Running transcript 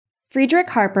Frédéric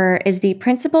Harper is the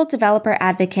principal developer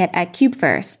advocate at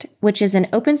Kubefirst, which is an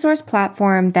open source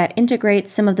platform that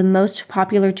integrates some of the most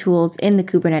popular tools in the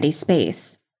Kubernetes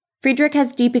space. Frédéric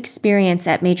has deep experience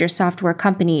at major software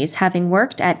companies, having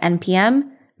worked at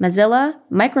NPM, Mozilla,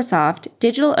 Microsoft,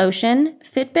 DigitalOcean,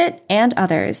 Fitbit, and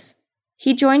others.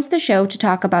 He joins the show to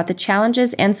talk about the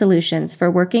challenges and solutions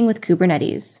for working with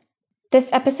Kubernetes.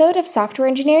 This episode of Software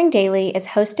Engineering Daily is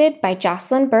hosted by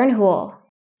Jocelyn Byrne-Houle.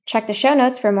 Check the show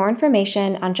notes for more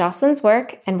information on Jocelyn's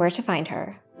work and where to find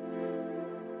her.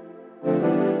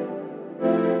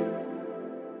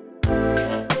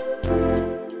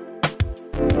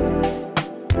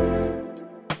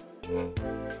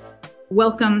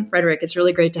 Welcome, Frédéric. It's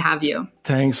really great to have you.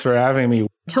 Thanks for having me.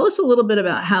 Tell us a little bit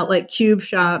about how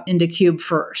Kubeshop into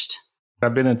Kubefirst.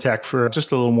 I've been in tech for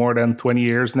just a little more than 20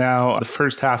 years now. The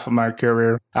first half of my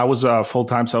career, I was a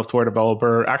full-time software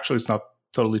developer. Actually, it's not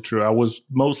totally true. I was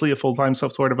mostly a full-time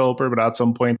software developer, but at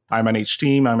some point, I managed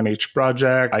team, I managed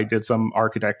project, I did some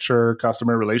architecture,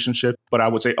 customer relationship. But I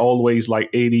would say always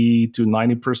 80 to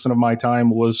 90% of my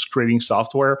time was creating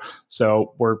software.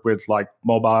 So work with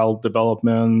mobile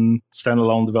development,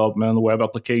 standalone development, web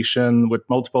application with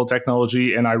multiple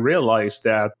technology. And I realized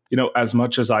that, as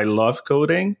much as I love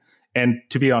coding, and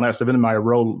to be honest, even in my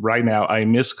role right now, I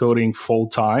miss coding full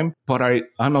time, but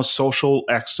I'm a social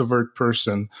extrovert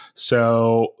person.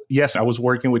 So yes, I was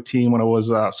working with team when I was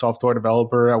a software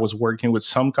developer. I was working with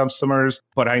some customers,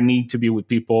 but I need to be with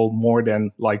people more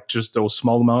than just those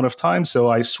small amount of time. So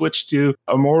I switched to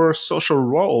a more social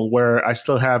role where I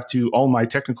still have to own my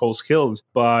technical skills,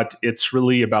 but it's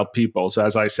really about people. So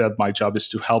as I said, my job is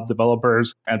to help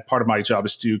developers, and part of my job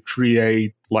is to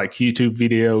create YouTube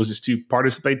videos, is to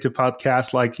participate to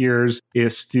podcasts like yours,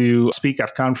 is to speak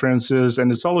at conferences. And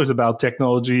it's always about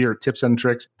technology or tips and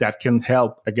tricks that can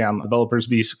help, again, developers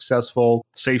be successful,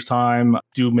 save time,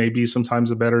 do maybe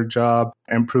sometimes a better job,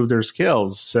 improve their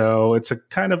skills. So it's a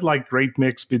kind of great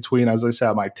mix between, as I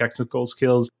said, my technical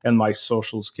skills and my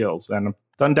social skills. And I've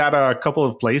done that a couple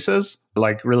of places,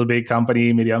 really big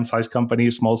company, medium-sized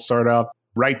company, small startup.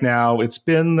 Right now, it's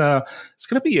going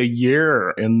to be a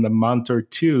year in a month or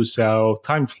two. So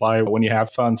time flies when you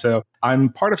have fun. So I'm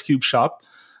part of Kubeshop,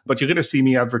 but you're going to see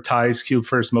me advertise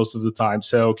Kubefirst most of the time.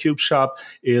 So Kubeshop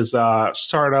is a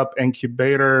startup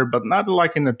incubator, but not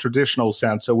in a traditional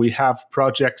sense. So we have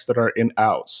projects that are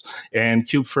in-house. And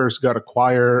Kubefirst got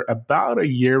acquired about a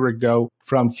year ago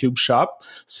from Kubeshop.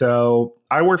 So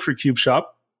I work for Kubeshop.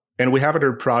 And we have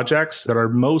other projects that are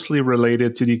mostly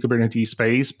related to the Kubernetes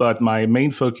space, but my main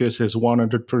focus is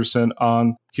 100%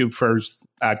 on Kubefirst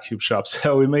at Kubeshop.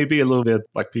 So it may be a little bit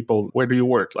people, where do you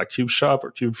work? Kubeshop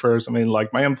or Kubefirst? I mean,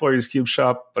 my employer is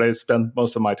Kubeshop, but I spend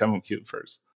most of my time on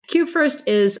Kubefirst. Kubefirst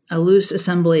is a loose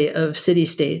assembly of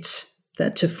city-states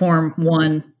that to form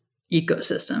one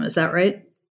ecosystem. Is that right?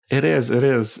 It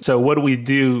is. So what we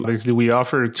do, basically, we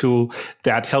offer a tool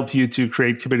that helps you to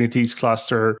create Kubernetes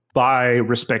cluster by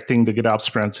respecting the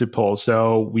GitOps principle.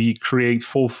 So we create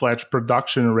full-fledged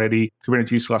production-ready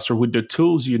Kubernetes cluster with the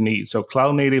tools you need. So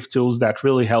cloud-native tools that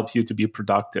really help you to be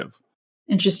productive.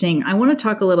 Interesting. I want to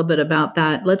talk a little bit about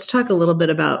that. Let's talk a little bit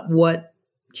about what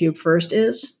Kubefirst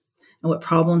is and what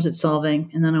problems it's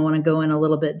solving. And then I want to go in a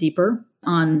little bit deeper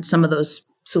on some of those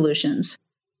solutions.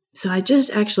 So I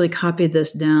just actually copied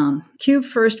this down.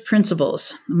 Kubefirst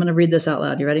principles. I'm going to read this out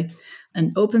loud. You ready?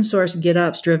 An open source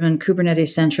GitOps-driven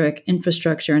Kubernetes-centric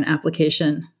infrastructure and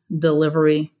application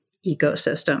delivery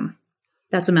ecosystem.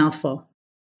 That's a mouthful.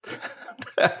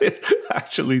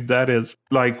 That is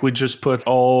we just put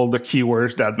all the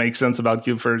keywords that make sense about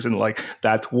Kubefirst in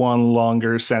that one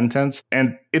longer sentence.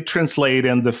 And it translates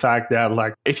in the fact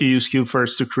that if you use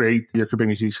Kubefirst to create your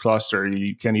Kubernetes cluster,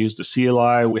 you can use the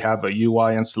CLI. We have a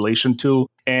UI installation tool,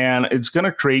 and it's going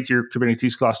to create your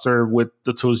Kubernetes cluster with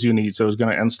the tools you need. So it's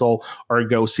going to install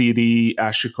Argo CD,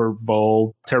 HashiCorp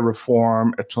Vault,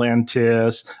 Terraform,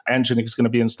 Atlantis. Nginx is going to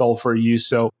be installed for you.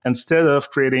 So instead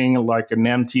of creating an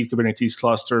empty Kubernetes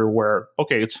cluster where,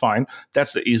 okay, it's fine,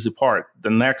 that's the easy part. The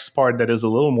next part that is a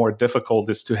little more difficult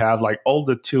is to have all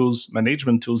the tools,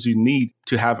 management tools you need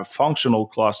to have a functional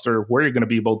cluster where you're going to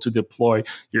be able to deploy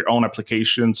your own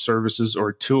application, services,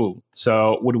 or tool.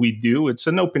 So what do we do? It's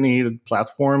an open-ended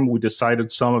platform. We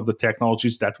decided some of the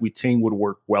technologies that we think would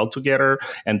work well together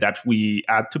and that we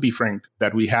had, to be frank,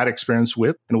 that we had experience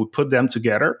with, and we put them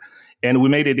together. And we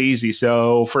made it easy.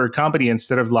 So for a company,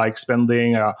 instead of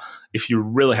spending, if you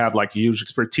really have huge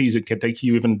expertise, it can take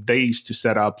you even days to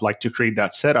set up, to create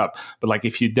that setup. But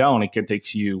if you don't, it can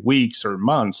take you weeks or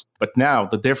months. But now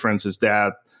the difference is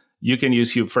that you can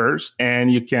use Kubefirst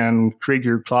and you can create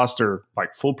your cluster,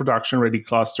 like full production ready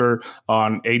cluster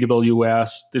on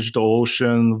AWS,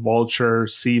 DigitalOcean, Vultr,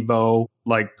 Civo,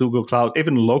 like Google Cloud,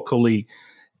 even locally.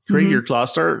 Create your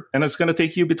cluster, and it's going to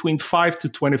take you between 5 to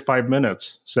 25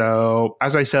 minutes. So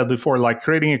as I said before, like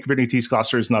creating a Kubernetes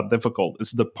cluster is not difficult.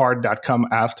 It's the part that come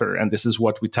after, and this is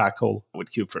what we tackle with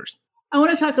Kubefirst. I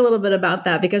want to talk a little bit about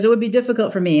that because it would be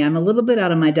difficult for me. I'm a little bit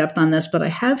out of my depth on this, but I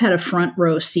have had a front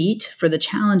row seat for the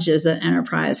challenges that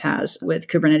enterprise has with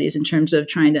Kubernetes in terms of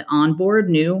trying to onboard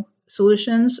new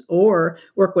solutions or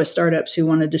work with startups who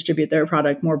want to distribute their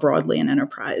product more broadly in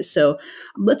enterprise. So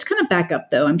let's kind of back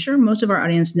up, though. I'm sure most of our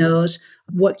audience knows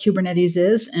what Kubernetes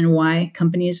is and why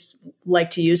companies like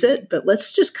to use it, but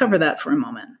let's just cover that for a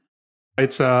moment.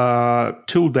 It's a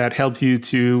tool that helps you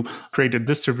to create a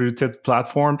distributed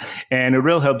platform, and it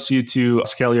really helps you to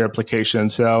scale your application.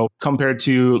 So compared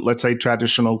to, let's say,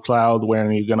 traditional cloud,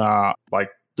 when you're going to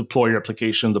deploy your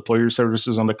application, deploy your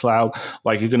services on the cloud,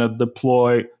 like you're going to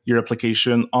deploy your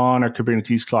application on a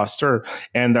Kubernetes cluster.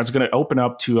 And that's going to open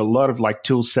up to a lot of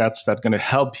tool sets that are going to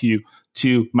help you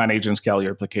to manage and scale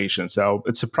your application. So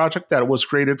it's a project that was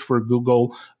created for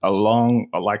Google a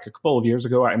couple of years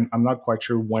ago. I'm not quite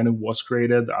sure when it was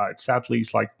created. It's at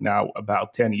least now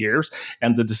about 10 years.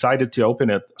 And they decided to open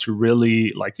it to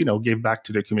really give back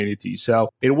to the community. So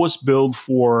it was built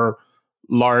for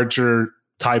larger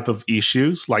type of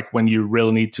issues, like when you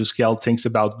really need to scale things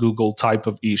about Google type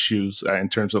of issues in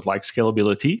terms of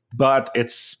scalability. But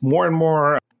it's more and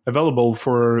more available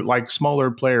for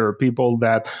smaller player people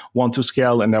that want to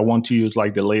scale and that want to use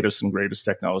the latest and greatest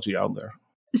technology out there.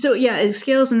 So yeah, it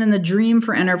scales. And then the dream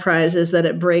for enterprise is that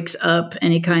it breaks up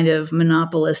any kind of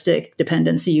monopolistic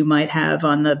dependency you might have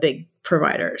on the big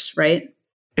providers, right?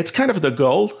 It's kind of the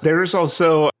goal. There is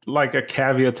also a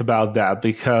caveat about that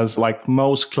because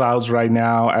most clouds right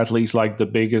now, at least the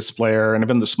biggest player and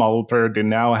even the smaller player, they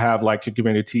now have a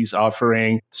Kubernetes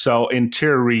offering. So in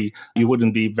theory, you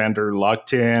wouldn't be vendor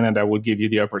locked in, and that would give you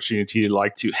the opportunity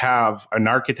to have an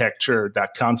architecture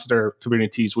that consider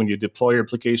Kubernetes when you deploy your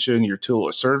application, your tool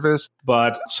or service.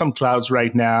 But some clouds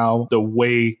right now, the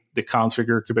way they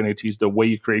configure Kubernetes, the way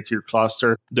you create your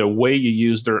cluster, the way you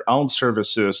use their own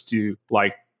services to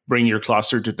bring your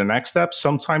cluster to the next step,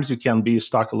 sometimes you can be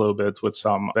stuck a little bit with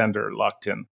some vendor locked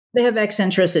in. They have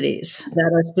eccentricities that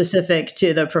are specific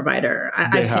to the provider.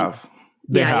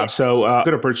 They have. So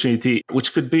good opportunity,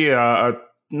 which could be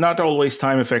not always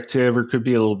time effective or could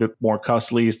be a little bit more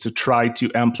costly, is to try to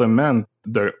implement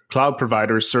the cloud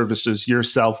provider services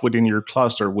yourself within your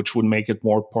cluster, which would make it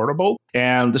more portable.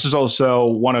 And this is also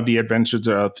one of the advantages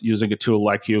of using a tool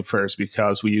like Kubefirst,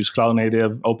 because we use cloud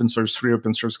native, free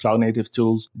open source cloud native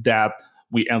tools that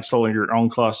we install in your own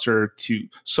cluster to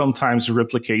sometimes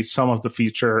replicate some of the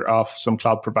feature of some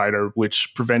cloud provider,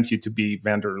 which prevent you to be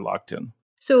vendor locked in.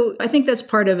 So I think that's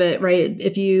part of it, right?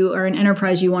 If you are an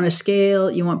enterprise, you want to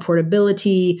scale, you want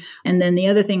portability. And then the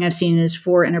other thing I've seen is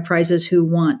for enterprises who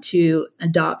want to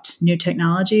adopt new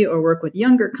technology or work with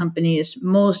younger companies,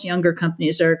 most younger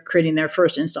companies are creating their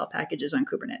first install packages on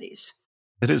Kubernetes.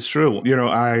 It is true.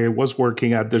 I was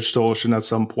working at DigitalOcean at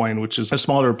some point, which is a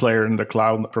smaller player in the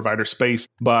cloud provider space,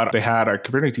 but they had a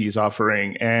Kubernetes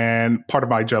offering. And part of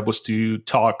my job was to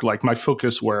talk, my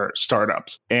focus were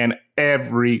startups. And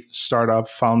every startup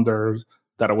founder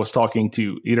that I was talking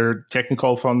to, either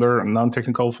technical founder or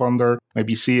non-technical founder,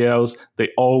 maybe CEOs, they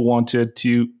all wanted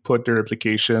to put their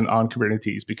application on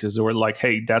Kubernetes because they were like,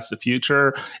 hey, that's the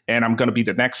future. And I'm going to be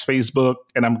the next Facebook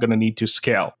and I'm going to need to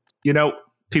scale.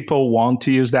 People want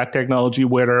to use that technology,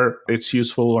 whether it's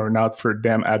useful or not for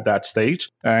them at that stage.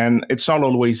 And it's not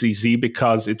always easy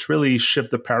because it really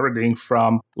shifts the paradigm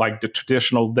from the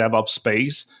traditional DevOps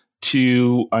space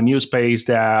to a new space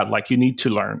that you need to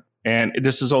learn. And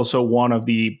this is also one of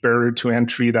the barrier to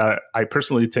entry that I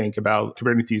personally think about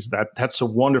Kubernetes, that's a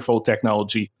wonderful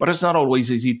technology, but it's not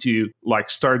always easy to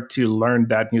start to learn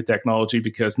that new technology,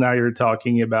 because now you're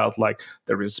talking about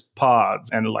there is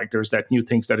pods and there's that new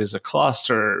things that is a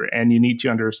cluster, and you need to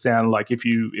understand if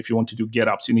you want to do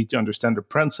GitOps, you need to understand the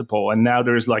principle. And now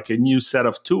there's a new set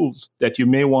of tools that you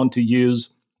may want to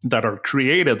use that are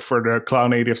created for the cloud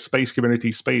native space,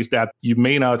 Kubernetes space, that you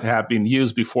may not have been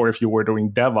used before if you were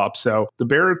doing DevOps. So the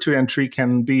barrier to entry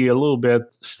can be a little bit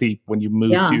steep when you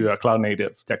move to a cloud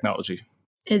native technology.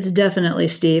 It's definitely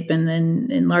steep. And then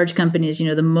in large companies,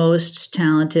 the most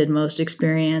talented, most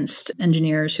experienced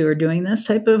engineers who are doing this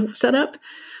type of setup,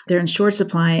 they're in short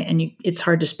supply and it's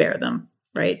hard to spare them,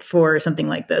 right? For something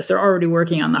like this. They're already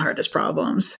working on the hardest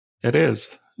problems. It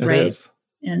is. It is.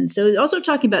 And so also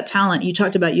talking about talent, you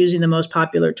talked about using the most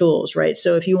popular tools, right?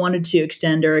 So if you wanted to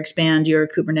extend or expand your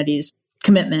Kubernetes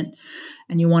commitment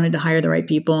and you wanted to hire the right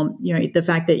people, the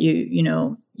fact that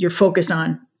you're focused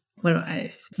on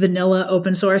vanilla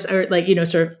open source or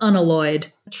sort of unalloyed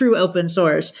true open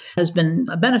source has been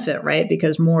a benefit, right?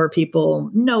 Because more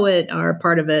people know it, are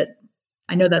part of it.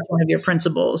 I know that's one of your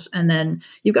principles. And then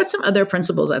you've got some other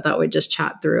principles I thought we'd just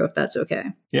chat through if that's okay.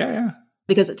 Yeah.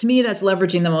 Because to me, that's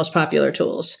leveraging the most popular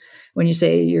tools. When you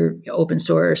say you're open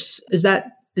source, is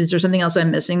there something else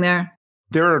I'm missing there?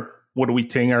 There are what we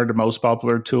think are the most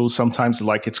popular tools. Sometimes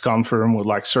it's come from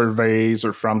with surveys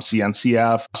or from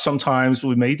CNCF. Sometimes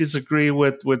we may disagree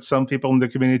with some people in the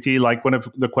community. Like one of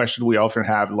the questions we often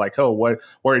have, why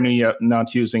are you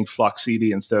not using Flux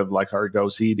CD instead of Argo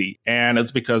CD? And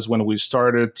it's because when we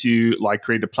started to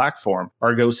create a platform,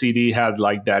 Argo CD had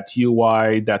that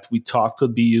UI that we thought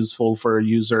could be useful for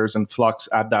users, and Flux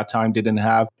at that time didn't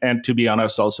have. And to be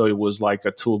honest, also it was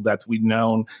a tool that we'd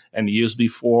known and used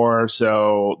before.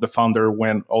 So the founder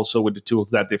went also with the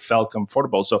tools that they felt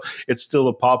comfortable. So it's still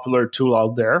a popular tool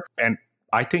out there. And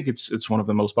I think it's one of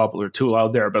the most popular tool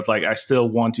out there. But I still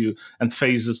want to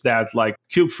emphasize that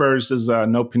Kubefirst is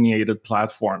an opinionated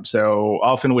platform. So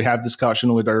often we have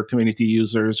discussion with our community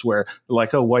users where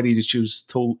oh, why did you choose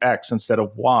tool X instead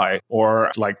of Y?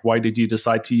 Or why did you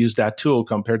decide to use that tool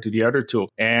compared to the other tool?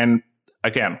 And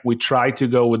again, we try to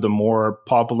go with the more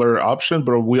popular option,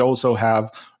 but we also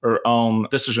have our own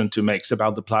decision to make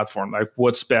about the platform,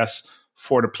 what's best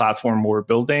for the platform we're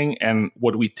building and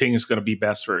what we think is going to be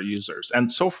best for our users.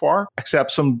 And so far,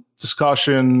 except some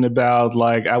discussion about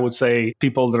I would say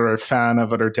people that are a fan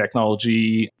of other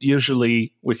technology,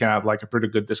 usually we can have a pretty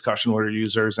good discussion with our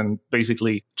users and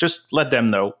basically just let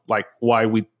them know why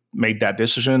we made that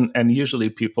decision. And usually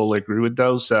people agree with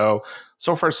those. So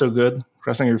far so good.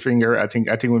 Crossing your finger. I think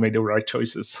we made the right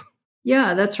choices.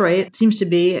 Yeah, that's right. It seems to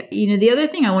be. The other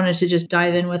thing I wanted to just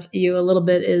dive in with you a little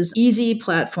bit is easy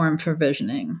platform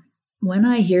provisioning. When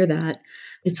I hear that,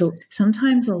 it's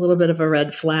sometimes a little bit of a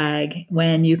red flag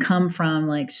when you come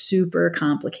from super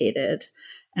complicated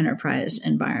enterprise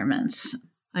environments.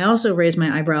 I also raise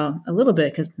my eyebrow a little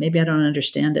bit because maybe I don't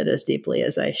understand it as deeply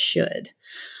as I should.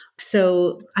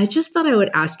 So I just thought I would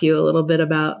ask you a little bit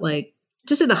about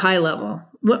just at a high level,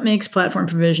 what makes platform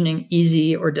provisioning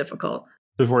easy or difficult?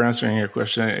 Before answering your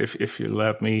question, if you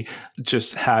let me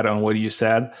just add on what you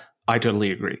said, I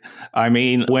totally agree. I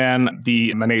mean, when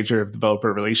the manager of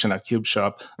developer relation at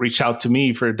KubeShop reached out to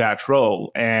me for that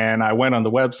role, and I went on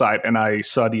the website and I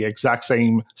saw the exact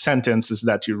same sentences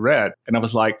that you read, and I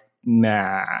was like,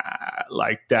 nah,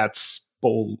 that's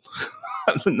bull.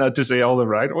 Not to say all the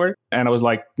right word. And I was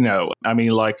like, no, I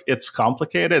mean, it's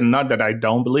complicated. And not that I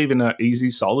don't believe in an easy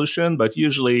solution, but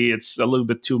usually it's a little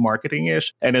bit too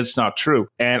marketing-ish, and it's not true.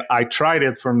 And I tried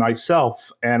it for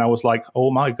myself and I was like,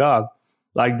 oh my God,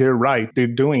 they're right. They're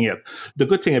doing it. The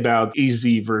good thing about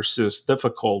easy versus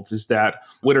difficult is that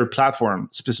with our platform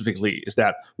specifically is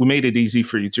that we made it easy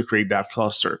for you to create that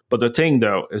cluster. But the thing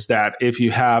though is that if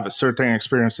you have a certain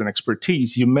experience and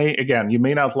expertise, you may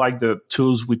not like the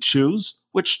tools we choose,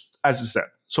 which as I said,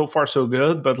 so far so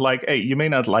good, but hey, you may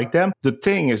not like them. The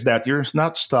thing is that you're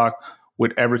not stuck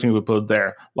with everything we put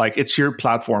there. It's your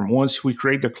platform. Once we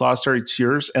create the cluster, it's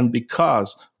yours. And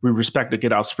because we respect the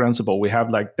GitOps principle, we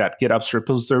have that GitOps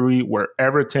repository where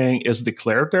everything is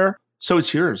declared there. So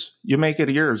it's yours. You make it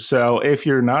yours. So if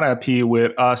you're not happy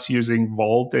with us using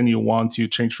Vault and you want to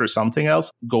change for something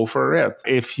else, go for it.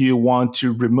 If you want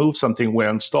to remove something we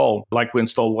install, we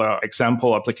install an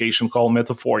example application called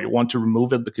Metaphor, you want to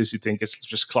remove it because you think it's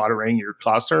just cluttering your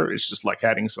cluster. It's just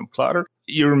adding some clutter.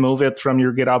 You remove it from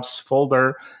your GitOps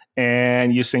folder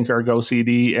and you sync Argo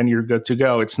CD and you're good to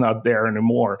go. It's not there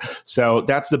anymore. So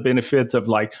that's the benefit of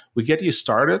we get you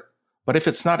started, but if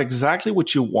it's not exactly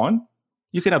what you want,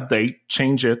 you can update,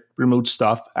 change it, remove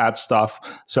stuff, add stuff.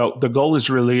 So the goal is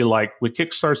really we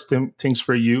kickstart things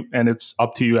for you, and it's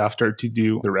up to you after to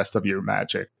do the rest of your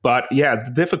magic. But yeah,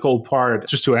 the difficult part,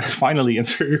 just to finally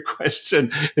answer your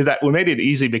question, is that we made it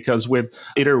easy because with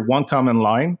either one command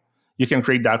line, you can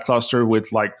create that cluster with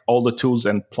all the tools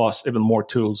and plus even more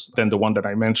tools than the one that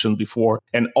I mentioned before,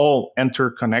 and all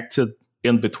interconnected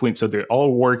in between. So they're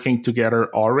all working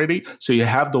together already. So you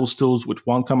have those tools with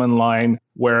one command line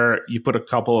where you put a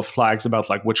couple of flags about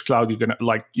which cloud you're going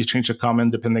to, you change the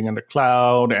command depending on the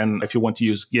cloud. And if you want to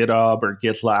use GitHub or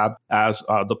GitLab as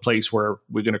the place where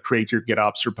we're going to create your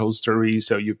GitOps repository.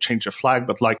 So you change the flag,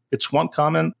 but it's one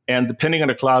command. And depending on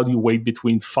the cloud, you wait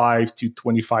between 5 to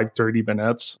 25, 30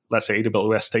 minutes. Let's say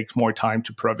AWS takes more time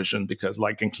to provision because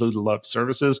include a lot of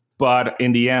services. But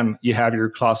in the end, you have your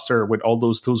cluster with all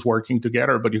those tools working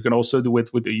together, but you can also do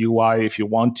it with the UI if you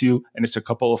want to. And it's a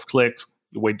couple of clicks.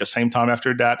 You wait the same time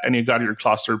after that, and you got your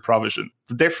cluster provision.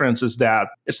 The difference is that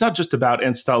it's not just about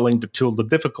installing the tool. The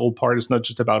difficult part is not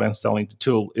just about installing the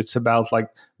tool. It's about like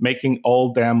making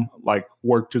all them like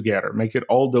work together, making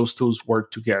all those tools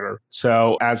work together.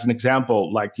 So as an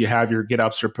example, like you have your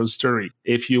GitOps repository.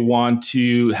 If you want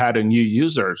to add a new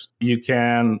user, you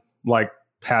can like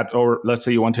or let's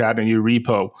say you want to add a new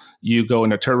repo, you go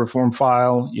in a Terraform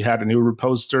file, you add a new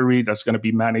repository that's going to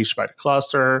be managed by the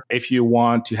cluster. If you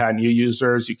want to add new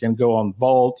users, you can go on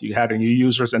Vault, you add a new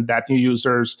users, and that new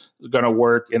users is going to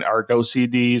work in Argo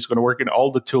CD, is going to work in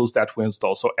all the tools that we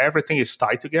install. So everything is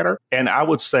tied together. And I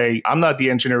would say, I'm not the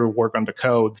engineer who work on the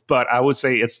code, but I would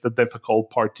say it's the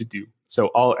difficult part to do. So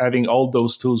having all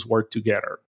those tools work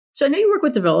together. So I know you work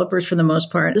with developers for the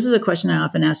most part. This is a question I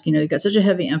often ask. You've got such a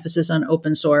heavy emphasis on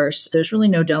open source. There's really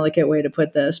no delicate way to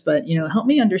put this, but, help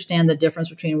me understand the difference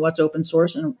between what's open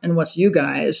source and what's you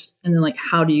guys. And then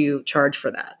how do you charge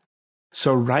for that?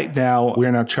 So right now,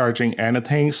 we're not charging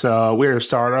anything. So we're a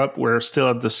startup. We're still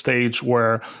at the stage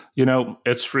where,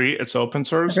 it's free. It's open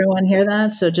source. Everyone hear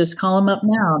that? So just call them up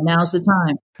now. Now's the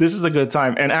time. This is a good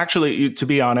time. And actually, to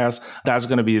be honest, that's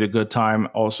going to be the good time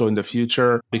also in the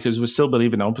future because we still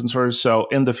believe in open source. So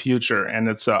in the future, and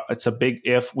it's a big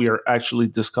if, we are actually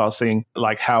discussing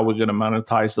like how we're going to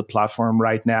monetize the platform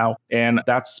right now. And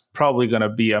that's probably going to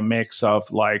be a mix of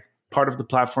like, part of the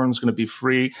platform is going to be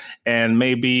free, and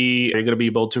maybe you're going to be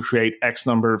able to create X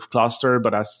number of cluster,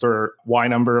 but after Y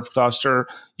number of cluster,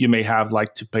 you may have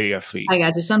like to pay a fee. I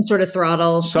got you. Some sort of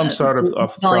throttle. Some sort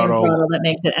of throttle that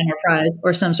makes it enterprise,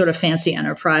 or some sort of fancy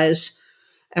enterprise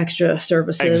extra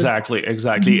services. Exactly.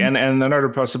 Mm-hmm. And another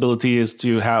possibility is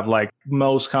to have like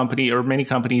most company or many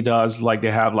company does, like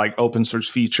they have like open source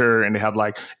feature and they have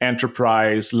like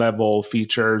enterprise level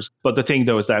features. But the thing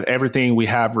though is that everything we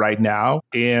have right now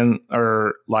in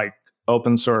our like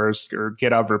open source or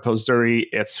GitHub repository,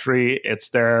 it's free, it's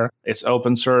there, it's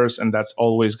open source, and that's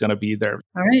always going to be there.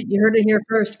 All right. You heard it here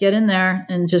first. Get in there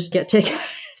and just take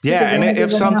Yeah, and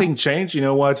if something changed, you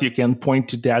know what? You can point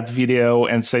to that video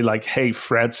and say like, hey,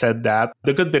 Fred said that.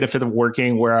 The good benefit of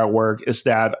working where I work is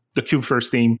that the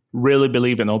Kubefirst team really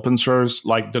believe in open source.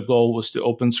 Like the goal was to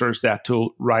open source that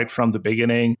tool right from the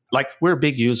beginning. Like we're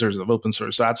big users of open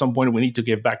source. So at some point we need to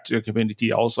give back to the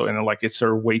community also. And like it's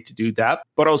our way to do that.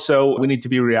 But also we need to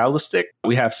be realistic.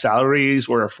 We have salaries.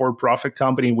 We're a for-profit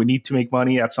company. We need to make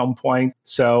money at some point.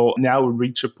 So now we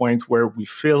reach a point where we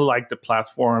feel like the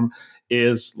platform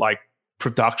is like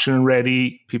production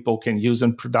ready. People can use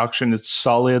in production. It's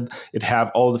solid. It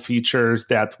have all the features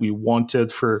that we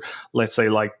wanted for, let's say,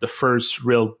 like the first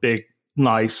real big,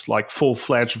 nice, like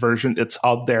full-fledged version. It's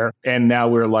up there. And now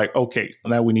we're like, okay,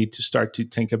 now we need to start to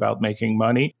think about making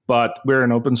money. But we're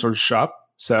an open source shop.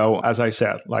 So as I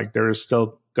said, like there is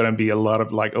still going to be a lot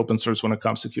of like open source when it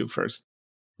comes to Kubefirst.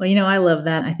 Well, I love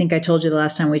that. I think I told you the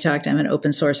last time we talked, I'm an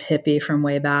open source hippie from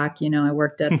way back. I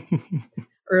worked at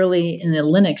early in the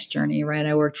Linux journey, right?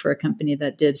 I worked for a company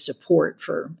that did support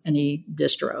for any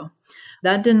distro.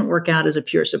 That didn't work out as a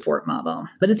pure support model,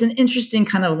 but it's an interesting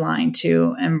kind of line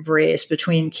to embrace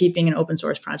between keeping an open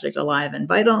source project alive and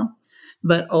vital,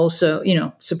 but also,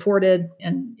 supported.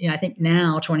 And, I think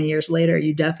now 20 years later,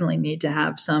 you definitely need to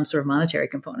have some sort of monetary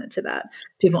component to that.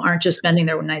 People aren't just spending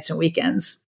their nights and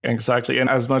weekends. Exactly. And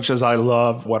as much as I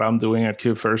love what I'm doing at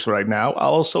Kubefirst right now, I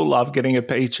also love getting a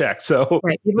paycheck. So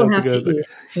right. People have to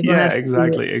eat. Yeah,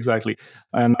 exactly.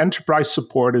 And enterprise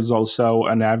support is also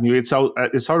an avenue. It's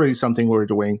already something we're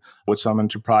doing with some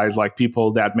enterprise, like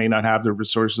people that may not have the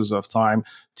resources of time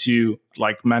to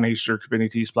like manage their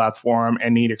Kubernetes platform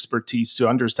and need expertise to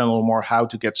understand a little more how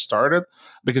to get started.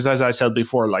 Because as I said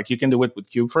before, like you can do it with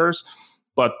Kubefirst,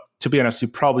 but to be honest, you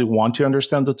probably want to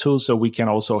understand the tools, so we can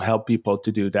also help people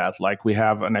to do that. Like we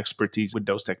have an expertise with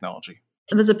those technology.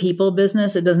 If it's a people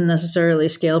business, it doesn't necessarily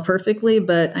scale perfectly,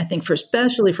 but I think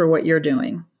especially for what you're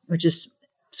doing, which is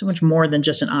so much more than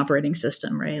just an operating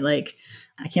system, right? Like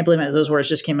I can't believe those words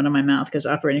just came out of my mouth because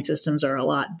operating systems are a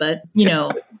lot, but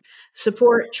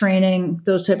support, training,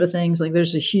 those type of things, like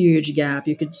there's a huge gap.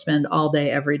 You could spend all day,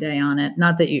 every day on it.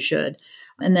 Not that you should.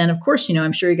 And then, of course,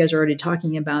 I'm sure you guys are already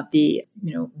talking about the,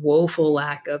 woeful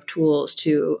lack of tools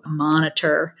to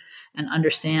monitor and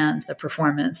understand the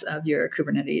performance of your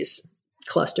Kubernetes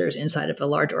clusters inside of a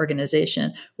large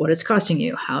organization, what it's costing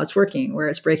you, how it's working, where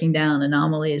it's breaking down,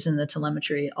 anomalies in the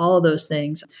telemetry. All of those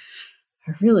things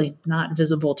are really not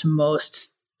visible to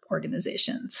most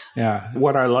organizations. Yeah.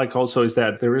 What I like also is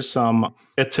that there is some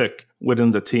ethic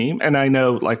within the team. And I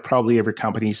know like probably every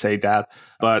company say that,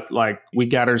 but like we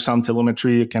gather some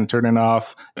telemetry, you can turn it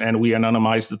off and we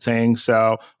anonymize the thing.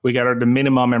 So we gather the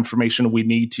minimum information we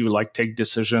need to like take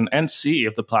decision and see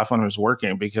if the platform is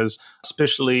working. Because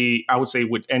especially I would say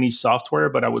with any software,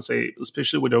 but I would say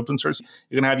especially with open source,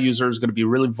 you're going to have users going to be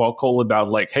really vocal about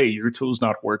like, hey, your tool's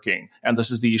not working. And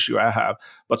this is the issue I have.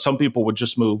 But some people would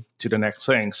just move to the next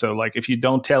thing. So like if you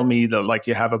don't tell me that like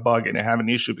you have a bug and you have an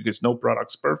issue because no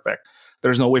product's perfect,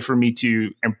 there's no way for me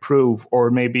to improve, or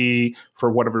maybe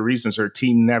for whatever reasons, our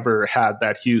team never had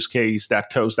that use case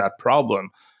that caused that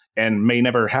problem and may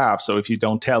never have. So if you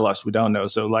don't tell us, we don't know.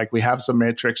 So like we have some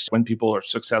metrics when people are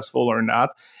successful or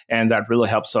not. And that really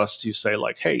helps us to say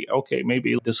like, hey, okay,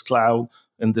 maybe this cloud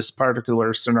in this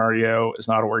particular scenario is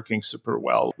not working super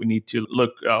well. We need to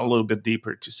look a little bit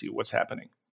deeper to see what's happening.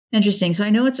 Interesting. So I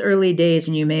know it's early days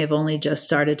and you may have only just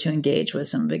started to engage with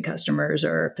some big customers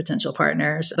or potential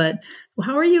partners, but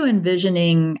how are you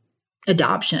envisioning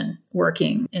adoption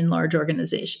working in large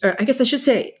organizations? Or I guess I should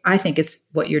say, I think it's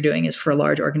what you're doing is for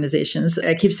large organizations.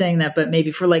 I keep saying that, but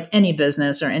maybe for like any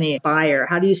business or any buyer,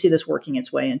 how do you see this working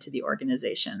its way into the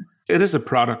organization? It is a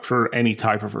product for any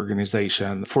type of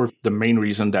organization for the main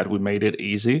reason that we made it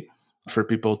easy for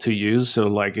people to use. So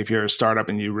like if you're a startup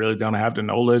and you really don't have the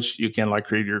knowledge, you can like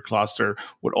create your cluster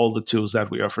with all the tools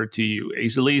that we offer to you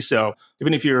easily. So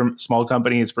even if you're a small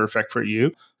company, it's perfect for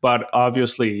you. But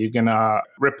obviously you're going to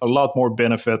rip a lot more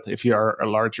benefit if you are a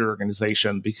larger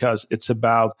organization, because it's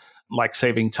about like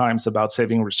saving time, it's about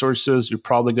saving resources. You're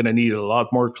probably going to need a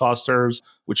lot more clusters,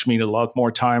 which means a lot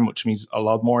more time, which means a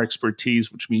lot more expertise,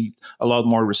 which means a lot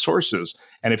more resources.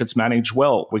 And if it's managed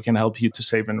well, we can help you to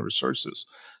save in resources.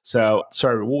 So,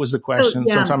 sorry, what was the question?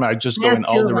 Yeah. Sometimes I just go in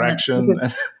all direction.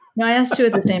 No, I asked two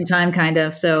at the same time, kind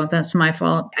of. So that's my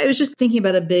fault. I was just thinking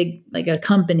about a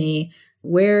company.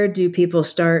 Where do people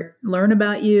learn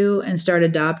about you and start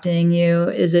adopting you?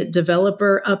 Is it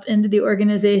developer up into the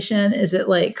organization? Is it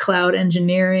like cloud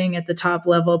engineering at the top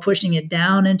level, pushing it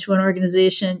down into an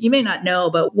organization? You may not know,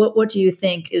 but what do you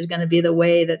think is going to be the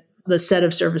way that the set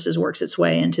of services works its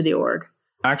way into the org?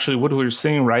 Actually, what we're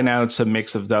seeing right now, it's a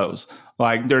mix of those.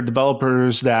 Like there are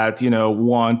developers that,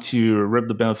 want to rip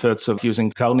the benefits of using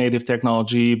cloud native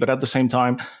technology, but at the same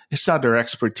time, it's not their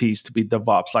expertise to be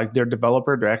DevOps. Like their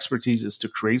developer, their expertise is to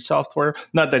create software.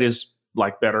 Not that is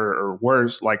like better or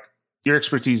worse, like your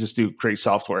expertise is to create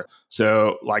software.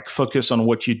 So like focus on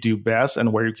what you do best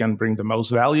and where you can bring the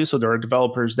most value. So there are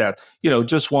developers that,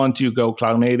 just want to go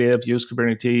cloud native, use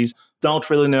Kubernetes, don't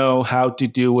really know how to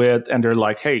do it. And they're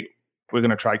like, hey, we're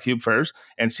going to try Kubefirst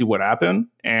and see what happened.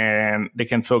 And they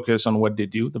can focus on what they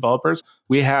do, developers.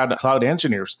 We had cloud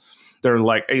engineers. They're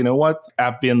like, hey, you know what?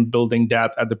 I've been building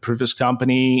that at the previous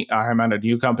company. I'm at a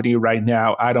new company right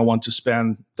now. I don't want to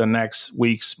spend the next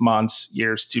weeks, months,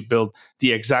 years to build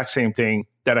the exact same thing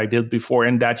that I did before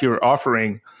and that you're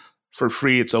offering for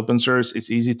free. It's open source. It's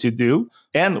easy to do.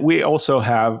 And we also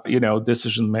have,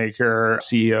 decision maker,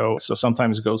 CEO. So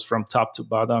sometimes it goes from top to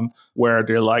bottom where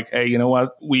they're like, hey, you know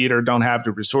what? We either don't have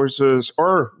the resources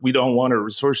or we don't want our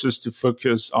resources to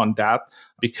focus on that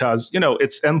because,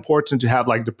 it's important to have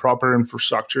like the proper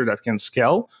infrastructure that can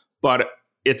scale, but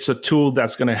it's a tool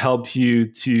that's going to help you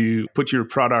to put your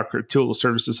product or tool or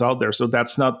services out there. So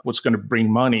that's not what's going to bring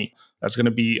money. That's going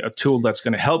to be a tool that's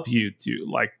going to help you to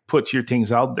like put your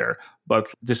things out there.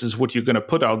 But this is what you're going to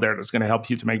put out there that's going to help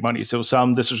you to make money. So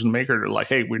some decision makers are like,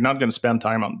 hey, we're not going to spend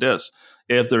time on this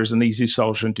if there's an easy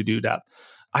solution to do that.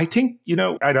 I think,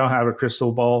 I don't have a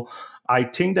crystal ball. I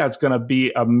think that's going to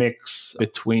be a mix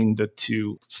between the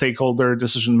two. Stakeholder,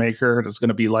 decision maker, that's going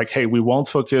to be like, hey, we won't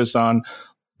focus on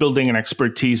building an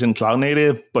expertise in cloud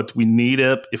native, but we need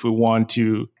it if we want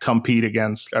to compete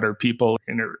against other people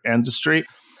in our industry.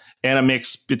 And a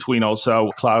mix between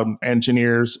also cloud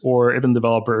engineers or even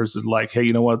developers like, hey,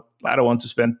 you know what? I don't want to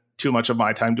spend too much of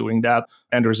my time doing that.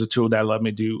 And there's a tool that let me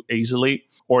do easily,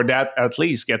 or that at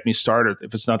least get me started.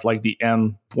 If it's not like the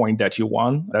end point that you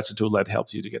want, that's a tool that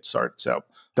helps you to get started. So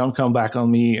don't come back on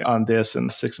me on this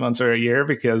in 6 months or a year,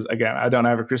 because again, I don't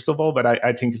have a crystal ball, but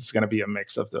I think it's going to be a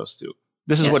mix of those two.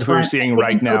 This is what we're seeing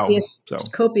right now.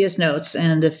 Copious notes.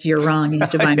 And if you're wrong, you have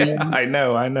to buy me. I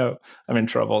know. I'm in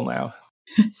trouble now.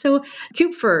 So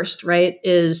Kubefirst, right,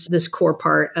 is this core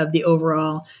part of the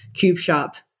overall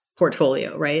KubeShop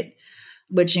portfolio, right?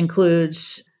 Which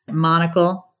includes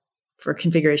Monocle for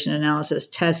configuration analysis,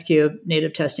 TestCube,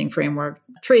 native testing framework,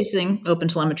 tracing,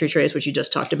 OpenTelemetry trace, which you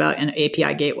just talked about, and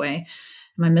API gateway.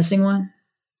 Am I missing one?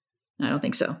 I don't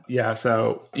think so. Yeah,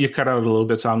 so you cut out a little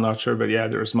bit, so I'm not sure. But yeah,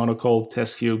 there's Monocle,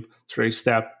 TestCube,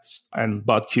 TraceStep, and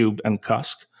BotCube, and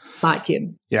Cusk.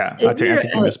 BotCube. Yeah, I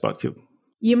think you missed BotCube.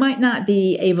 You might not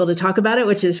be able to talk about it,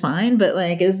 which is fine, but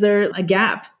like, is there a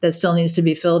gap that still needs to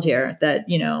be filled here that,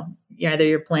 either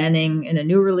you're planning in a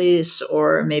new release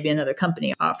or maybe another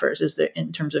company offers? Is there,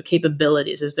 in terms of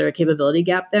capabilities, is there a capability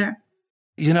gap there?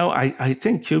 I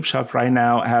think KubeShop right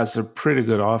now has a pretty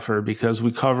good offer because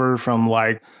we cover from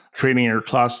like creating your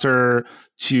cluster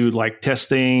to like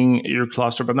testing your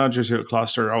cluster, but not just your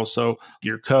cluster, also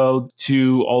your code,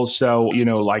 to also,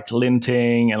 like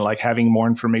linting and like having more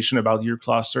information about your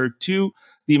cluster, to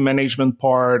the management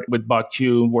part with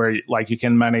BotCube, where like you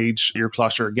can manage your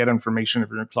cluster, get information of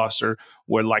your cluster,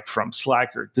 where like from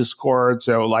Slack or Discord.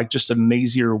 So like just an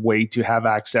easier way to have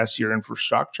access to your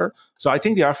infrastructure. So I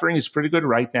think the offering is pretty good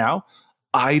right now.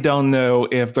 I don't know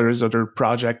if there is other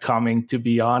project coming, to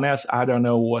be honest. I don't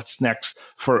know what's next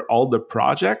for all the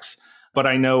projects. But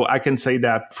I know I can say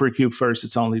that for Kubefirst,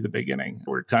 it's only the beginning.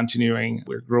 We're continuing.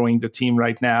 We're growing the team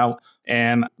right now.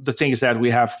 And the thing is that we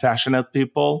have passionate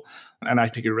people. And I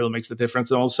think it really makes the difference.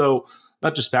 And also,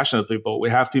 not just passionate people. We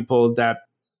have people that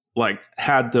like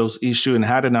had those issues and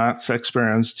had enough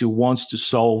experience to wants to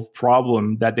solve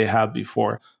problem that they had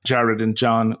before. Jared and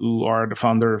John, who are the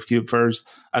founder of Kubefirst,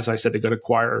 as I said, they got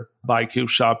acquired by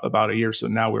KubeShop about a year. So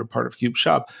now we're part of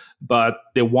KubeShop. But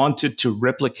they wanted to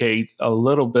replicate a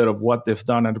little bit of what they've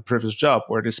done at the previous job,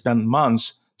 where they spent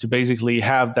months to basically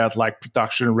have that like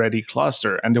production ready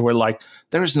cluster. And they were like,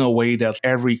 there's no way that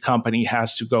every company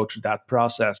has to go through that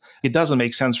process. It doesn't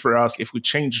make sense for us if we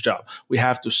change job. We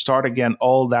have to start again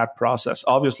all that process.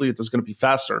 Obviously, it is going to be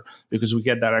faster because we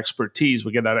get that expertise,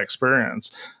 we get that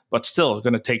experience, but still it's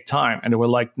going to take time. And they were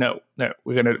like, no,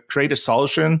 we're going to create a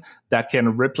solution that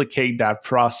can replicate that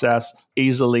process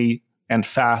easily and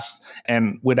fast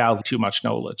and without too much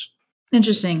knowledge.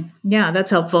 Interesting. Yeah,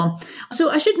 that's helpful.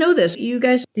 So I should know this. You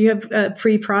guys, do you have a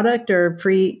pre-product or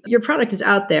your product is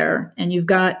out there and you've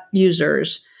got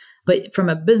users, but from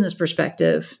a business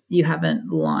perspective, you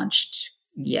haven't launched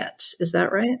yet. Is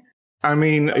that right? I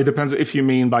mean, it depends if you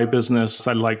mean by business,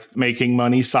 I like making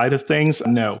money side of things.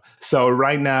 No. So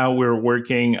right now we're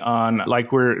working on,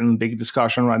 like we're in big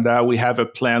discussion right now. We have a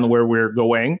plan where we're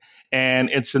going and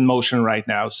it's in motion right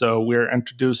now. So we're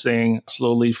introducing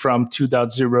slowly from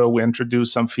 2.0. We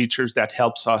introduce some features that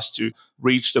helps us to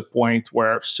reach the point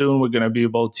where soon we're going to be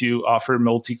able to offer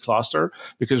multi-cluster,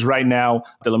 because right now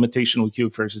the limitation with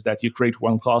Kubefirst is that you create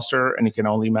one cluster and you can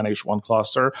only manage one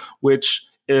cluster, which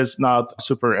is not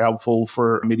super helpful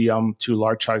for medium to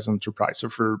large size enterprise. So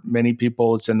for many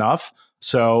people, it's enough.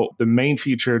 So the main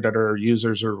feature that our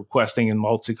users are requesting in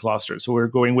multi-cluster. So we're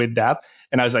going with that.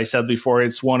 And as I said before,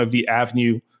 it's one of the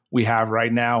avenue we have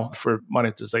right now for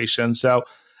monetization. So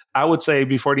I would say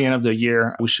before the end of the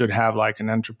year, we should have like an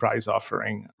enterprise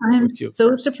offering. I'm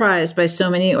so surprised by so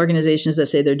many organizations that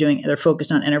say they're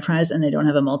focused on enterprise and they don't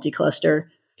have a multi-cluster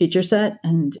feature set.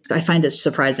 And I find it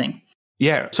surprising.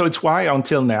 Yeah. So it's why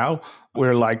until now,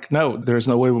 we're like, no, there's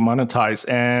no way we monetize.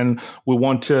 And we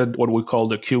wanted what we call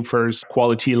the Kubefirst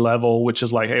quality level, which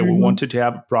is like, hey, we wanted to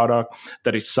have a product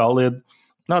that is solid,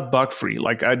 not bug free.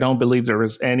 Like, I don't believe there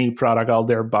is any product out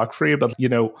there bug free, but,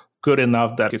 good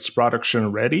enough that it's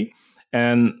production ready.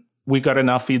 And we got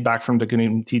enough feedback from the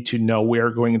community to know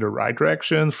we're going in the right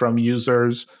direction, from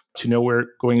users to know we're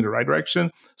going in the right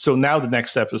direction. So now the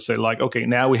next step is say like, okay,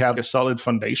 now we have a solid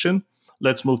foundation.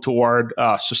 Let's move toward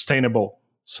a sustainable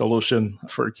solution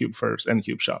for Kubefirst and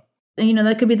KubeShop. And,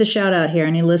 that could be the shout out here.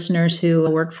 Any listeners who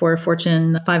work for a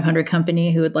Fortune 500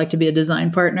 company who would like to be a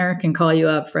design partner can call you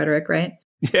up, Frédéric, right?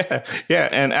 Yeah.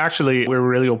 And actually, we're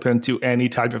really open to any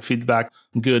type of feedback,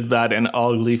 good, bad, and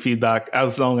ugly feedback,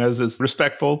 as long as it's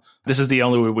respectful. This is the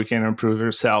only way we can improve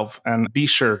yourself, and be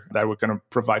sure that we're going to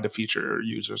provide the feature your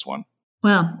users want.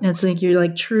 Wow, it's like you're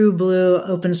like true blue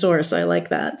open source. I like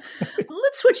that.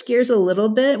 Let's switch gears a little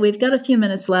bit. We've got a few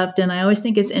minutes left, and I always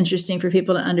think it's interesting for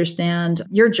people to understand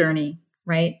your journey,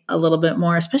 right? A little bit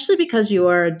more, especially because you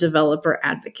are a developer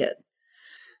advocate.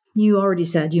 You already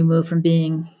said you moved from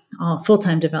being a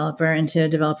full-time developer into a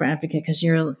developer advocate because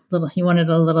you wanted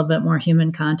a little bit more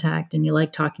human contact and you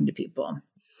like talking to people.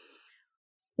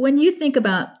 When you think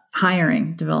about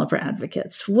hiring developer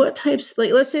advocates, what types,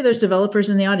 like let's say there's developers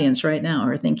in the audience right now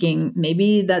who are thinking,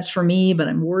 maybe that's for me, but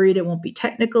I'm worried it won't be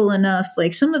technical enough.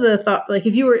 Like some of the thought, like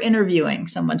if you were interviewing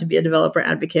someone to be a developer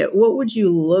advocate, what would you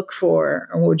look for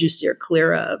or what would you steer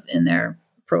clear of in their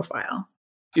profile?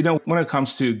 When it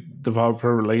comes to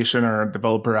developer relation or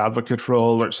developer advocate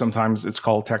role, or sometimes it's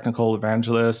called technical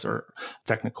evangelist or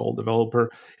technical developer,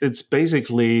 it's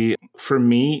basically, for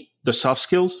me, the soft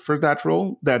skills for that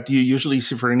role that you usually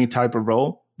see for any type of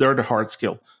role, they're the hard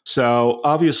skill. So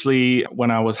obviously,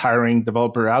 when I was hiring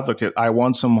developer advocate, I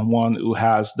want someone who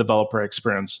has developer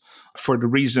experience. for the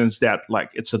reasons that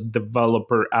like it's a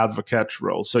developer advocate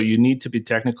role. So you need to be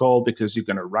technical because you're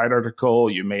going to write article.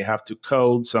 You may have to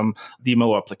code some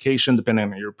demo application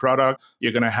depending on your product.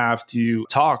 You're going to have to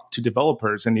talk to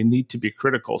developers and you need to be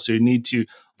critical. So you need to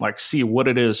like see what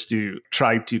it is to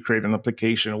try to create an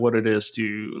application, what it is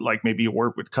to like maybe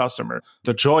work with customer,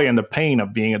 the joy and the pain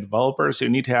of being a developer. So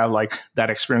you need to have like that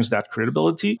experience, that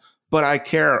credibility. But I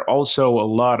care also a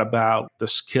lot about the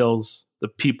skills, the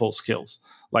people skills.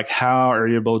 Like, how are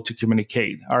you able to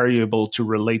communicate? Are you able to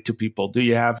relate to people? Do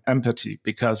you have empathy?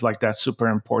 Because like that's super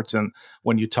important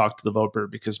when you talk to the developer,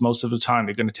 because most of the time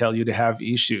they're going to tell you they have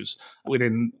issues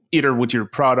within either with your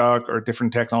product or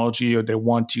different technology, or they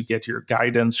want to get your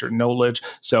guidance or knowledge.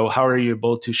 So how are you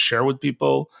able to share with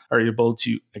people? Are you able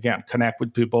to, again, connect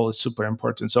with people? It's super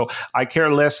important. So I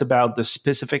care less about the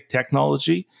specific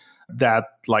technology that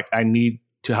like I need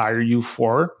to hire you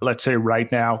for. Let's say right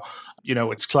now,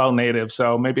 it's cloud native.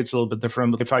 So maybe it's a little bit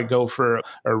different. But if I go for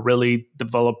a really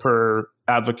developer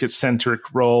advocate centric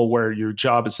role where your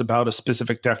job is about a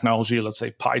specific technology, let's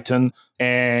say Python,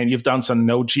 and you've done some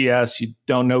Node.js, you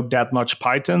don't know that much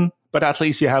Python, but at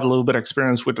least you have a little bit of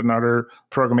experience with another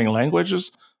programming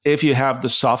languages. If you have the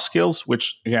soft skills,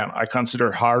 which again, I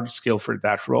consider hard skill for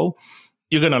that role,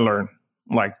 you're going to learn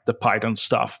like the Python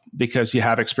stuff because you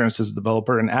have experience as a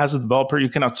developer. And as a developer, you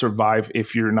cannot survive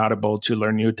if you're not able to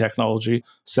learn new technology.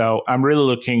 So I'm really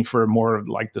looking for more of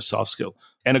like the soft skill.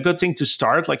 And a good thing to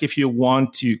start, like if you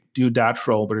want to do that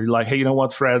role, but you're like, hey, you know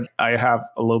what, Fred, I have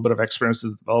a little bit of experience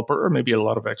as a developer, or maybe a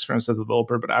lot of experience as a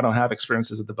developer, but I don't have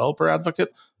experience as a developer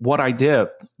advocate. What I did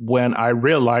when I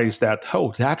realized that,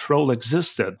 oh, that role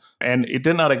existed, and it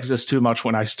did not exist too much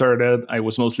when I started. I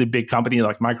was mostly big company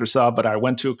like Microsoft, but I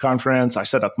went to a conference. I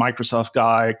said that Microsoft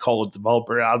guy called it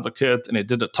developer advocate, and it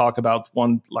did a talk about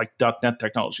one like .NET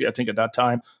technology, I think at that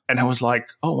time. And I was like,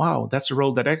 oh, wow, that's a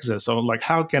role that exists. So like,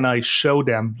 how can I show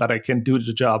them that I can do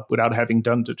the job without having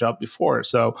done the job before?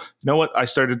 So you know what? I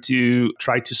started to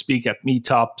try to speak at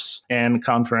meetups and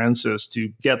conferences to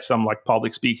get some like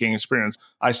public speaking experience.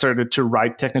 I started to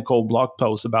write technical blog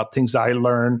posts about things I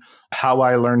learned, how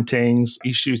I learned things,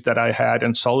 issues that I had,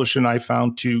 and solution I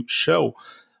found to show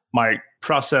my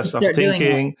process of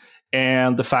thinking.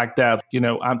 And the fact that,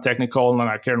 I'm technical and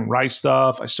I can write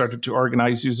stuff. I started to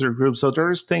organize user groups. So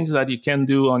there's things that you can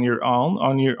do on your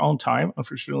own time,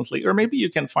 unfortunately. Or maybe you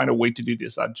can find a way to do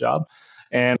this at job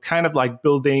and kind of like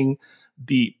building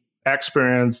the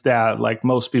experience that like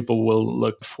most people will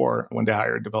look for when they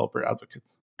hire a developer advocate.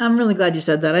 I'm really glad you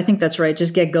said that. I think that's right.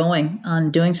 Just get going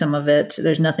on doing some of it.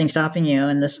 There's nothing stopping you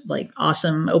in this like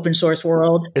awesome open source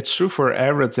world. It's true for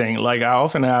everything. Like I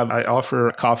offer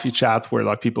a coffee chat where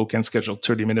like people can schedule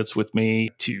 30 minutes with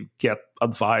me to get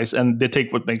advice, and they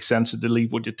take what makes sense and they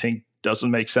leave what you think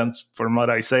doesn't make sense from what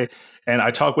I say. And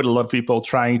I talk with a lot of people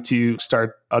trying to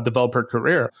start a developer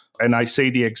career. And I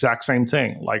say the exact same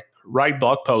thing, like write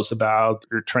blog posts about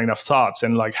your train of thoughts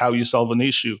and like how you solve an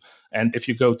issue. And if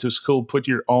you go to school, put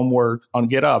your own work on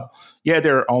GitHub. Yeah,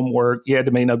 their own work. Yeah,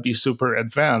 they may not be super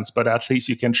advanced, but at least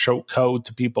you can show code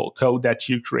to people, code that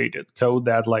you created, code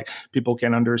that like people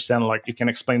can understand. Like you can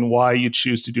explain why you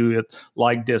choose to do it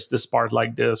like this part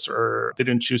like this, or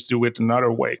didn't choose to do it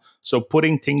another way. So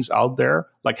putting things out there,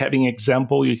 like having an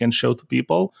example you can show to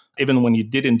people, even when you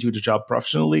didn't do the job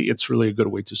professionally, it's really a good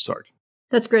way to start.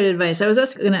 That's great advice. I was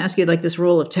also going to ask you like this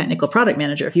role of technical product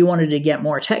manager. If you wanted to get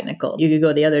more technical, you could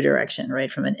go the other direction,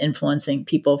 right? From an influencing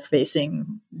people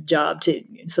facing job to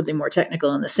something more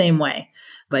technical in the same way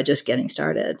by just getting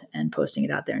started and posting it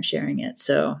out there and sharing it.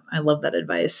 So I love that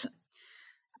advice.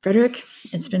 Frédéric,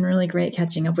 it's been really great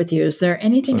catching up with you. Is there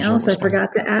anything else I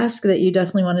forgot to ask that you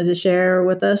definitely wanted to share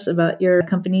with us about your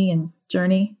company and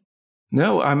journey?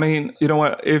 No, I mean, you know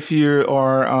what? If you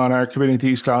are on our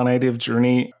Kubernetes cloud native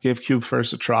journey, give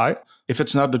Kubefirst a try. If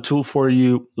it's not the tool for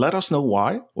you, let us know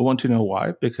why. We want to know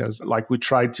why, because like we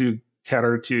try to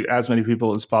cater to as many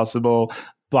people as possible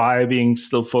by being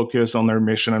still focused on their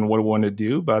mission and what we want to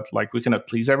do. But like we cannot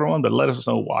please everyone, but let us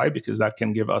know why, because that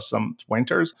can give us some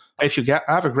pointers. If you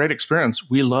have a great experience,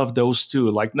 we love those too.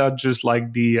 Like not just like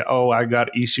I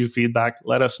got issue feedback,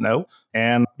 let us know.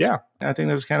 And yeah, I think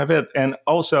that's kind of it. And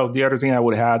also the other thing I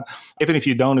would add, even if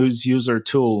you don't use our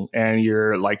tool and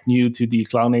you're like new to the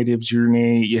cloud native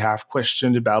journey, you have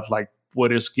questions about like,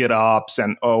 what is GitOps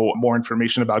and more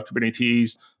information about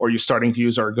Kubernetes, or you're starting to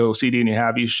use our Go CD and you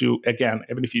have issue. Again,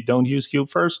 even if you don't use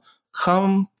Kubefirst,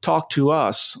 come talk to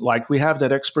us. Like we have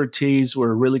that expertise.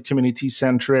 We're really community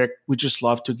centric. We just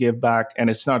love to give back. And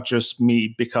it's not just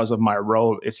me because of my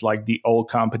role. It's like the whole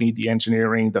company, the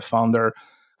engineering, the founder.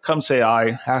 come say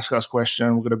hi, ask us questions.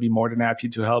 We're going to be more than happy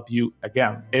to help you,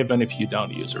 again, even if you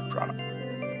don't use our product.